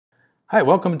Hi,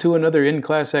 welcome to another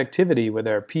in-class activity with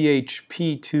our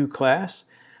PHP2 class.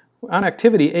 On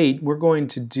activity 8, we're going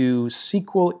to do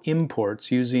SQL imports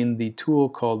using the tool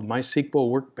called mySQL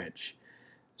workbench.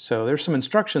 So there's some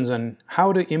instructions on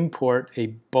how to import a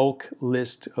bulk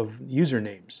list of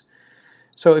usernames.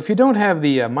 So if you don't have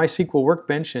the mySQL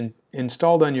workbench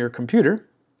installed on your computer,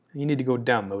 you need to go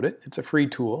download it. It's a free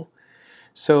tool.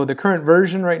 So the current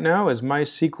version right now is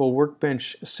mySQL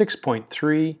workbench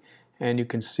 6.3. and you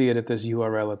can see it at this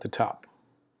URL at the top.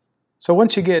 So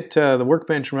once you get the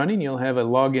workbench running, you'll have a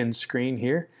login screen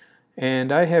here,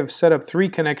 and I have set up 3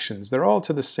 connections. They're all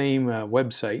to the same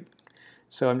website,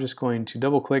 so I'm just going to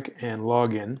double click and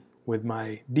log in with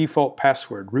my default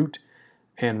password, root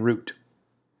and root.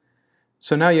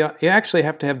 So now you actually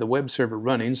have to have the web server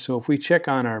running, so if we check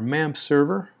on our MAMP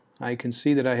server, I can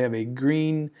see that I have a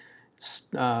green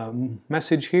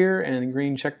message here and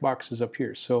green checkboxes up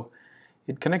here. So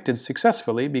it connected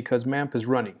successfully because MAMP is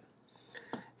running.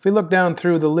 If we look down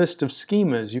through the list of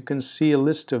schemas, you can see a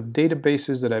list of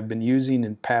databases that I've been using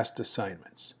in past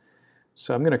assignments.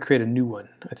 So I'm going to create a new one.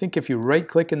 I think if you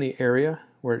right-click in the area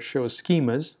where it shows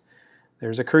schemas,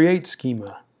 there's a create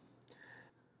schema.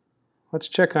 Let's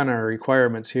check on our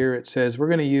requirements here. It says we're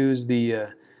going to use the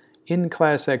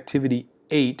in-class activity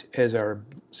 8 as our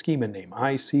schema name,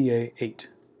 ICA8.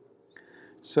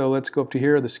 So let's go up to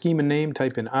here, the schema name,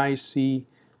 type in IC8,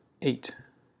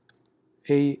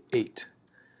 A8,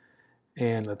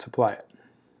 and let's apply it.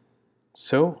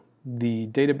 So the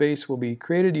database will be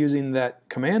created using that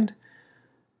command,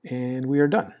 and we are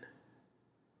done.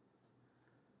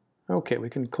 Okay, we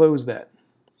can close that.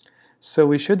 So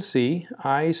we should see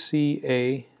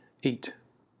ICA8.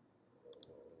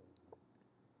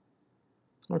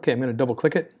 Okay, I'm going to double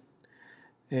click it.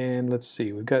 And let's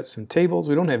see, we've got some tables.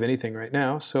 We don't have anything right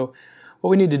now, so what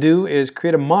we need to do is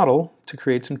create a model to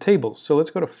create some tables. So let's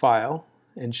go to File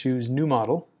and choose New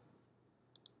Model.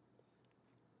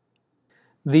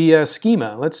 The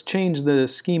schema, let's change the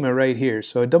schema right here.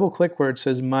 So I double click where it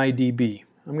says MyDB.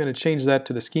 I'm going to change that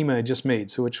to the schema I just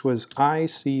made, so which was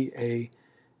ICA8.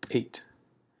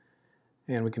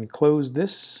 And we can close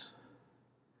this.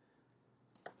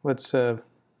 Let's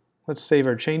save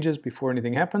our changes before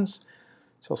anything happens.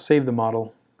 So I'll save the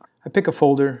model. I pick a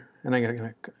folder, and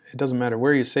it doesn't matter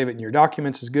where you save it in your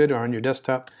documents is good, or on your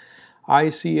desktop.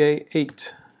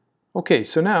 ICA8. Okay,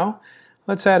 so now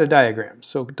let's add a diagram.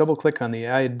 So double click on the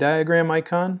add diagram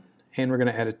icon, and we're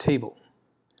going to add a table.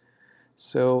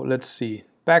 So let's see.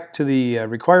 Back to the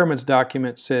requirements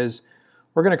document says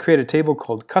we're going to create a table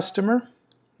called customer.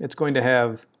 It's going to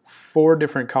have 4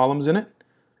 different columns in it.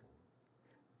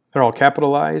 They're all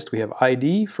capitalized. We have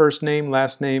ID, first name,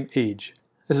 last name, age.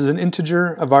 This is an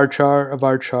integer, a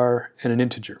varchar, and an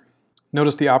integer.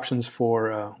 Notice the options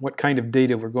for what kind of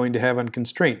data we're going to have on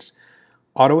constraints.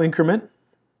 Auto increment,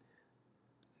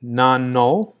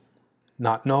 non-null,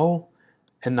 not null,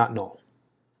 and not null.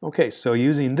 Okay, so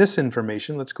using this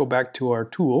information, let's go back to our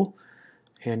tool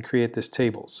and create this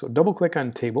table. So double click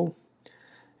on table,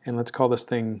 and let's call this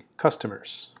thing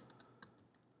customers.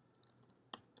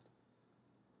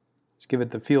 Let's give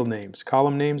it the field names.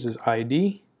 Column names is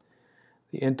ID.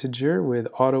 The integer with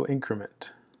auto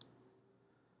increment.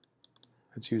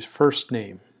 Let's use first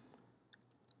name.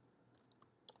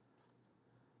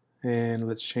 And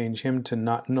let's change him to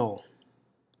not null.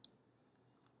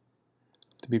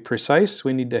 To be precise,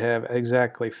 we need to have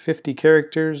exactly 50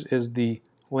 characters as the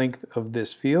length of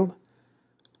this field.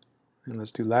 And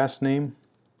let's do last name.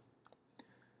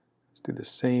 Let's do the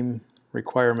same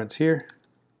requirements here.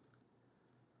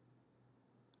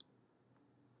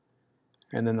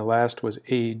 And then the last was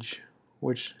age,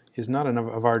 which is not a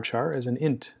varchar, as an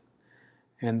int.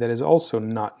 And that is also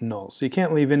not null. So you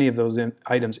can't leave any of those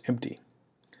items empty.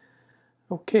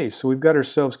 Okay, so we've got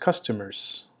ourselves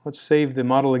customers. Let's save the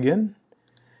model again.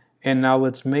 And now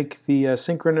let's make the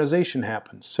synchronization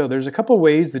happen. So there's a couple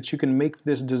ways that you can make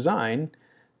this design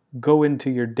go into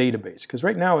your database. Because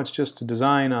right now it's just a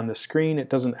design on the screen. It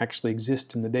doesn't actually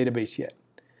exist in the database yet.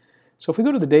 So if we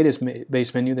go to the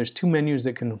database menu, there's 2 menus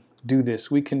that can do this.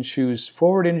 We can choose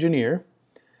Forward Engineer,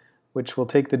 which will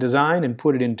take the design and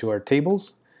put it into our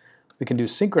tables. We can do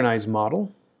Synchronize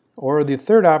Model, or the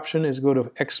third option is go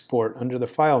to Export under the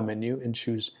File menu and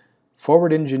choose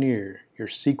Forward Engineer, your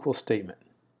SQL statement.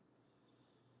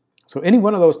 So any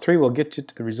one of those 3 will get you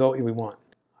to the result we want.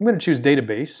 I'm going to choose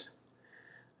Database.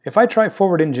 If I try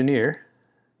Forward Engineer,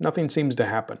 nothing seems to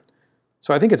happen.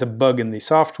 So I think it's a bug in the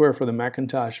software for the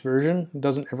Macintosh version. It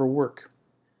doesn't ever work.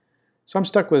 So I'm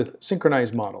stuck with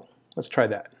Synchronize Model. Let's try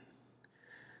that.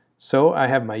 So I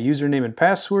have my username and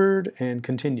password and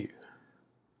continue.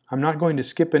 I'm not going to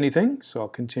skip anything, so I'll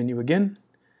continue again.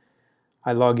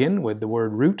 I log in with the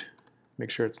word root, make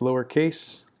sure it's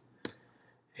lowercase,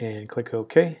 and click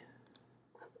OK,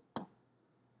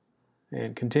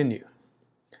 and continue.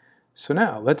 So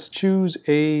now let's choose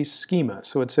a schema.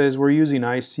 So it says we're using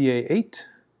ICA8.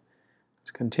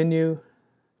 Let's continue,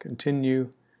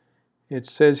 continue. It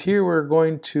says here we're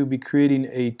going to be creating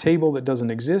a table that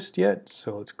doesn't exist yet,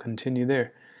 so let's continue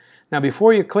there. Now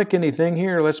before you click anything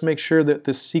here, let's make sure that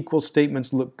the SQL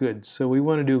statements look good. So we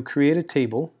want to do create a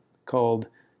table called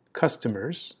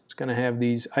customers. It's going to have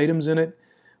these items in it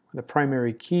with a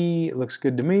primary key. It looks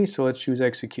good to me, so let's choose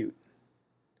execute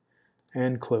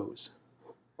and close.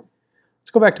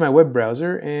 Let's go back to my web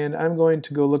browser, and I'm going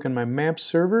to go look in my map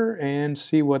server and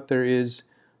see what there is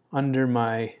under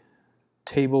my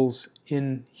tables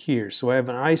in here. So I have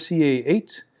an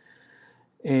ICA8,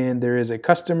 and there is a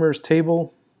customers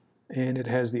table, and it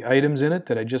has the items in it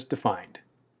that I just defined.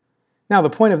 Now the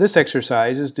point of this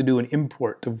exercise is to do an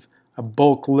import of a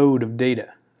bulk load of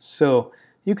data. So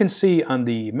you can see on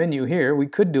the menu here, we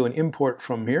could do an import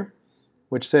from here,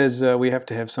 which says we have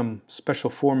to have some special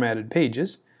formatted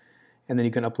pages, and then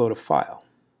you can upload a file.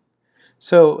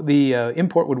 So the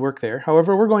import would work there.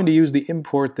 However, we're going to use the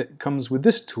import that comes with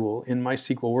this tool in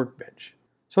mySQL Workbench.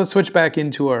 So let's switch back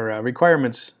into our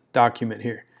requirements document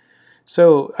here.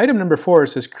 So item number 4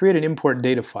 says create an import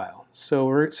data file.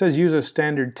 So it says use a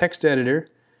standard text editor,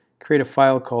 create a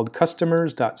file called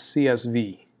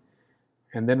customers.csv.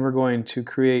 And then we're going to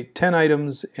create 10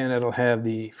 items, and it'll have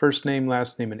the first name,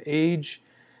 last name, and age.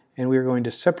 And we're going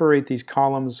to separate these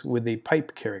columns with a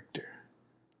pipe character.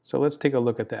 So let's take a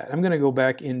look at that. I'm going to go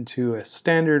back into a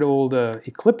standard old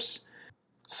Eclipse.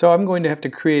 So I'm going to have to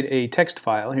create a text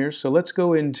file here. So let's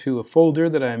go into a folder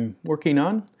that I'm working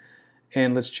on,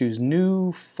 and let's choose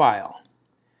New File.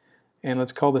 And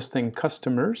let's call this thing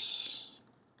Customers.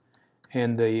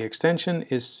 And the extension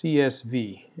is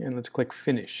CSV. And let's click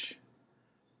Finish.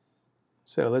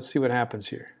 So let's see what happens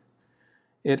here.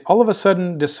 It all of a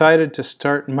sudden decided to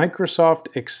start Microsoft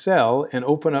Excel and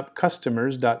open up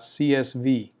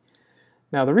customers.csv.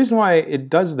 Now the reason why it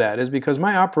does that is because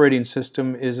my operating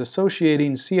system is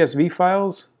associating CSV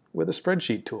files with a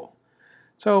spreadsheet tool.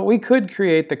 So we could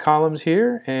create the columns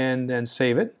here and then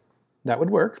save it. That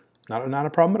would work, not a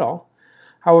problem at all.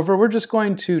 However, we're just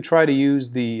going to try to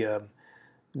use the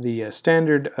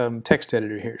standard text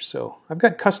editor here. So I've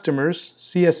got customers,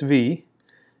 CSV,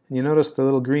 and you notice the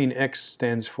little green X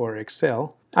stands for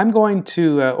Excel. I'm going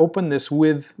to open this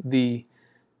with the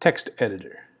text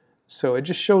editor. So it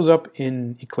just shows up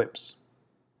in Eclipse.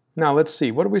 Now let's see,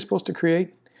 what are we supposed to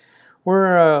create?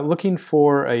 We're looking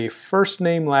for a first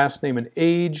name, last name, and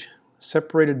age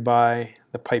separated by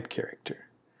the pipe character.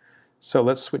 So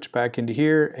let's switch back into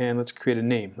here and let's create a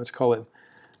name. Let's call it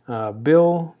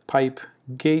Bill Pipe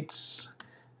Gates,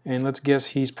 and let's guess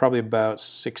he's probably about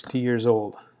 60 years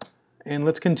old. And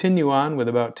let's continue on with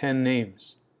about 10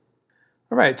 names.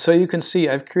 All right, so you can see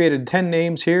I've created 10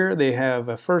 names here. They have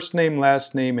a first name,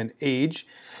 last name, and age.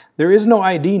 There is no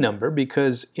ID number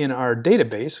because in our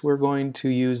database we're going to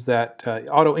use that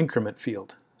auto increment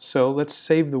field. So let's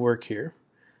save the work here.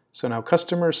 So now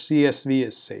customer CSV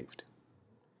is saved.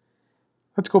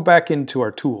 Let's go back into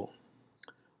our tool.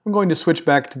 I'm going to switch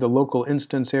back to the local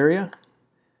instance area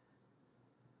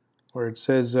where it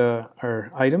says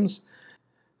our items.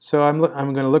 So I'm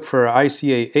going to look for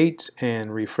ICA8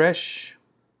 and refresh.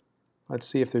 Let's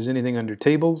see if there's anything under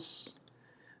tables.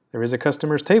 There is a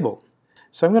customers table.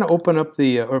 So I'm going to open up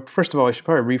the, or first of all I should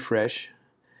probably refresh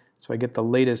so I get the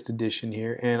latest edition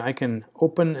here, and I can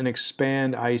open and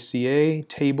expand ICA,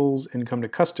 tables, and come to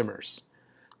customers.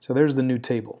 So there's the new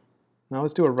table. Now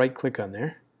let's do a right click on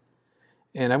there,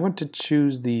 and I want to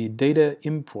choose the data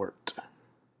import,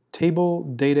 table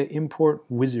data import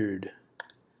wizard.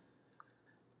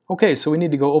 Okay, so we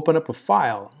need to go open up a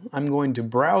file. I'm going to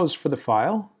browse for the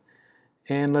file,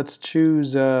 and let's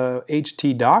choose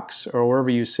htdocs or wherever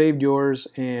you saved yours,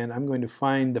 and I'm going to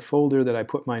find the folder that I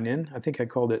put mine in. I think I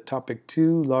called it topic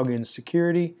 2 login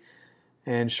security,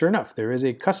 and sure enough there is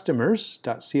a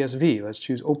customers.csv. Let's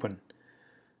choose open.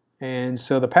 And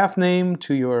so the path name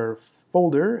to your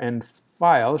folder and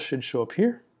file should show up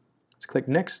here. Let's click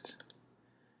next.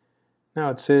 Now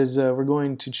it says we're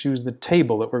going to choose the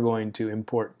table that we're going to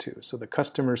import to. So the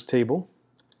customers table.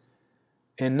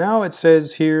 And now it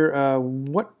says here,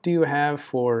 what do you have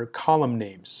for column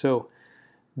names? So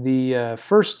the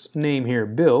first name here,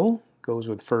 Bill, goes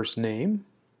with first name.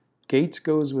 Gates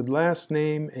goes with last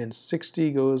name, and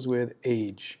 60 goes with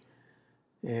age.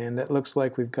 And that looks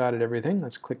like we've got it everything.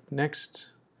 Let's click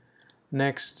next,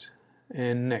 next,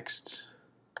 and next.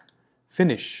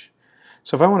 Finish.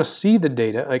 So if I want to see the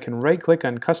data, I can right-click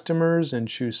on Customers and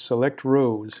choose Select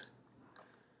Rows.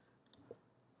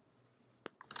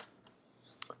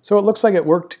 So it looks like it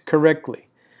worked correctly.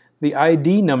 The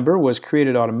ID number was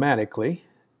created automatically,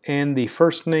 and the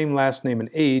first name, last name, and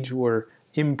age were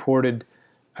imported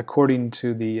according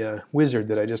to the wizard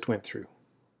that I just went through.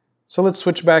 So let's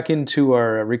switch back into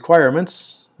our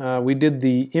requirements. We did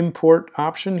the import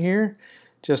option here,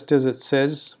 just as it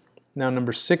says. Now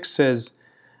number 6 says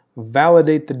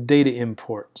validate the data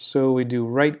import. So we do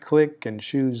right-click and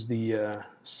choose the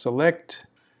select.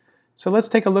 So let's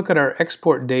take a look at our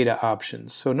export data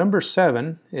options. So number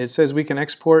 7, it says we can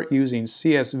export using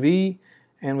CSV,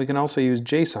 and we can also use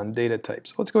JSON data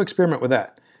types. So let's go experiment with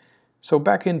that. So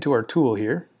back into our tool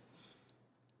here.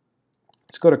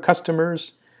 Let's go to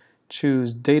Customers,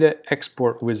 choose Data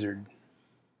Export Wizard.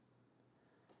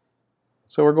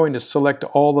 So we're going to select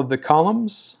all of the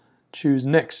columns, choose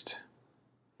Next.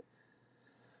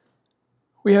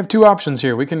 We have two options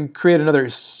here. We can create another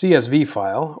CSV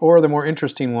file, or the more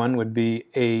interesting one would be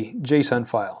a JSON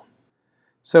file.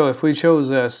 So if we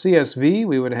chose CSV,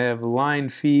 we would have line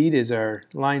feed as our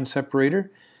line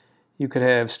separator. You could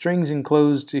have strings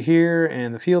enclosed to here,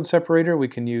 and the field separator. We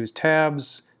can use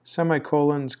tabs,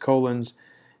 semicolons, colons,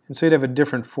 and so you'd have a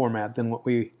different format than what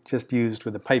we just used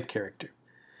with the pipe character.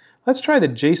 Let's try the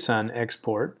JSON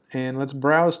export, and let's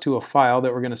browse to a file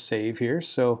that we're going to save here.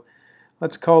 So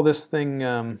let's call this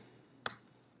thing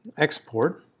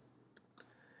export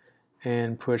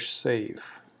and push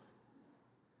save.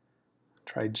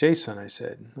 Try JSON, I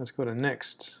said. Let's go to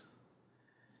next.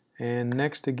 And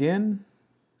next again,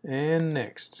 and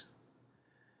next.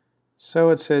 So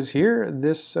it says here,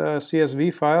 this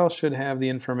CSV file should have the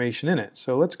information in it.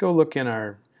 So let's go look in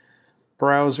our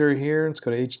browser here. Let's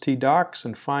go to htdocs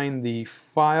and find the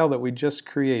file that we just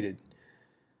created.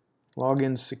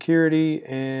 Login security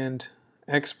and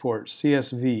export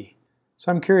CSV.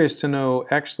 So I'm curious to know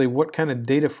actually what kind of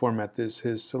data format this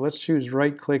is. So let's choose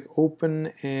right-click,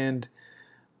 open, and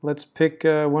let's pick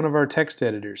one of our text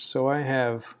editors. So I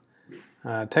have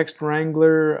Text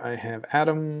Wrangler, I have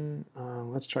Atom.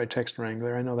 Let's try Text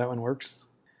Wrangler. I know that one works.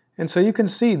 And so you can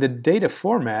see the data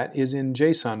format is in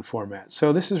JSON format.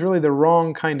 So this is really the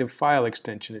wrong kind of file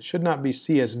extension. It should not be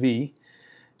CSV.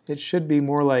 It should be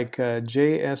more like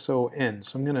JSON.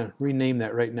 So I'm going to rename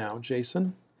that right now,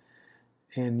 JSON,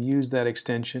 and use that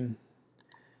extension.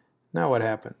 Now what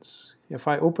happens? If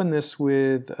I open this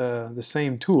with the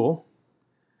same tool,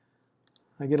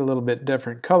 I get a little bit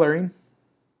different coloring.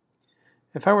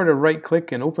 If I were to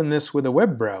right-click and open this with a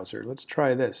web browser, let's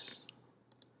try this.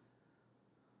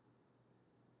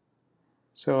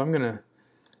 So I'm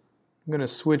gonna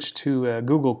switch to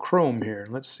Google Chrome here.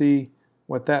 Let's see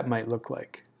what that might look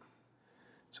like.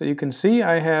 So you can see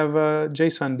I have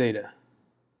JSON data.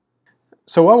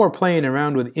 So while we're playing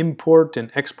around with import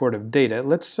and export of data,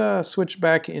 let's switch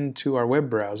back into our web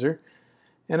browser,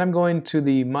 and I'm going to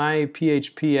the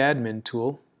myPHPMyadmin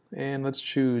tool, and let's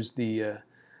choose the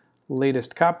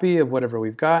latest copy of whatever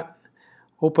we've got.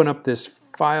 Open up this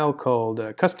file called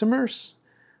Customers.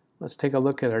 Let's take a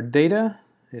look at our data.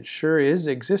 It sure is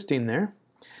existing there.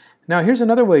 Now here's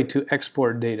another way to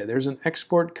export data. There's an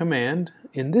export command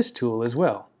in this tool as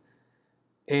well.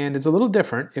 And it's a little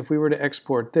different if we were to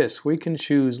export this. We can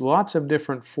choose lots of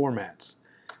different formats.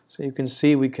 So you can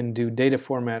see we can do data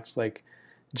formats like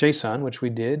JSON, which we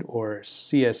did, or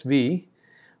CSV,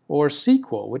 or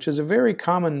SQL, which is a very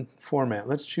common format.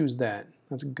 Let's choose that.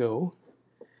 Let's go.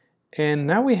 And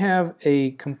now we have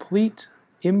a complete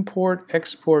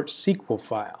import-export SQL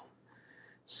file.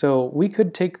 So we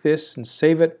could take this and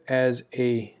save it as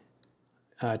a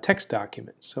text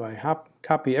document. So I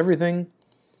copy everything,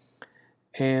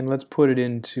 and let's put it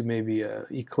into maybe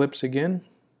Eclipse again.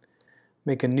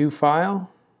 Make a new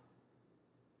file.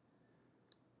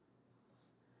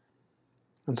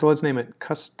 And so let's name it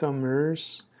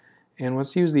Customers. And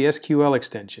let's use the SQL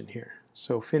extension here.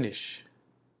 So finish.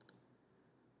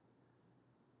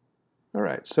 All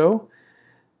right, so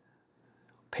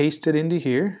paste it into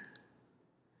here.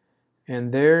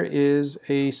 And there is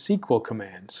a SQL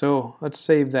command. So let's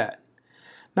save that.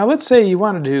 Now let's say you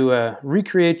wanted to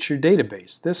recreate your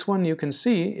database. This one you can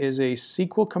see is a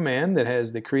SQL command that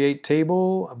has the create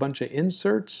table, a bunch of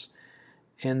inserts,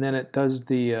 and then it does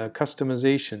the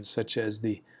customizations such as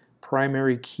the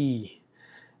primary key.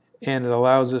 And it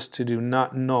allows us to do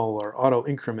not null or auto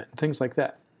increment and things like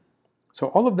that. So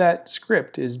all of that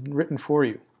script is written for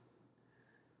you.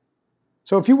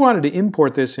 So if you wanted to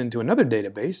import this into another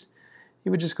database,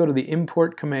 you would just go to the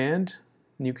import command,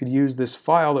 and you could use this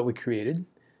file that we created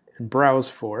and browse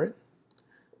for it.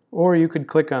 Or you could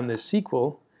click on this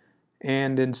SQL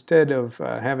And instead of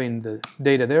having the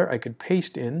data there, I could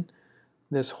paste in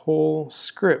this whole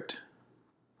script.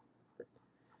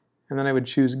 And then I would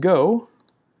choose Go,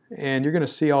 and you're going to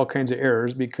see all kinds of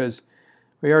errors because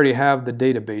we already have the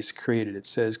database created. It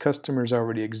says customers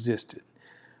already existed.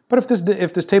 But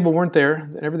if this table weren't there,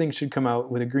 then everything should come out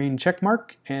with a green check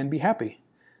mark and be happy.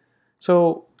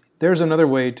 So there's another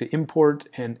way to import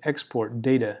and export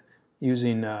data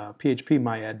using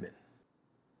phpmyadmin.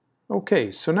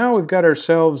 Okay, so now we've got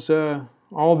ourselves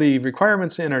all the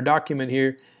requirements in our document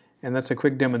here, and that's a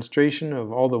quick demonstration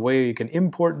of all the way you can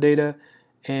import data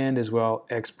and as well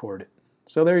export it.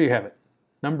 So there you have it,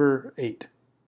 number 8.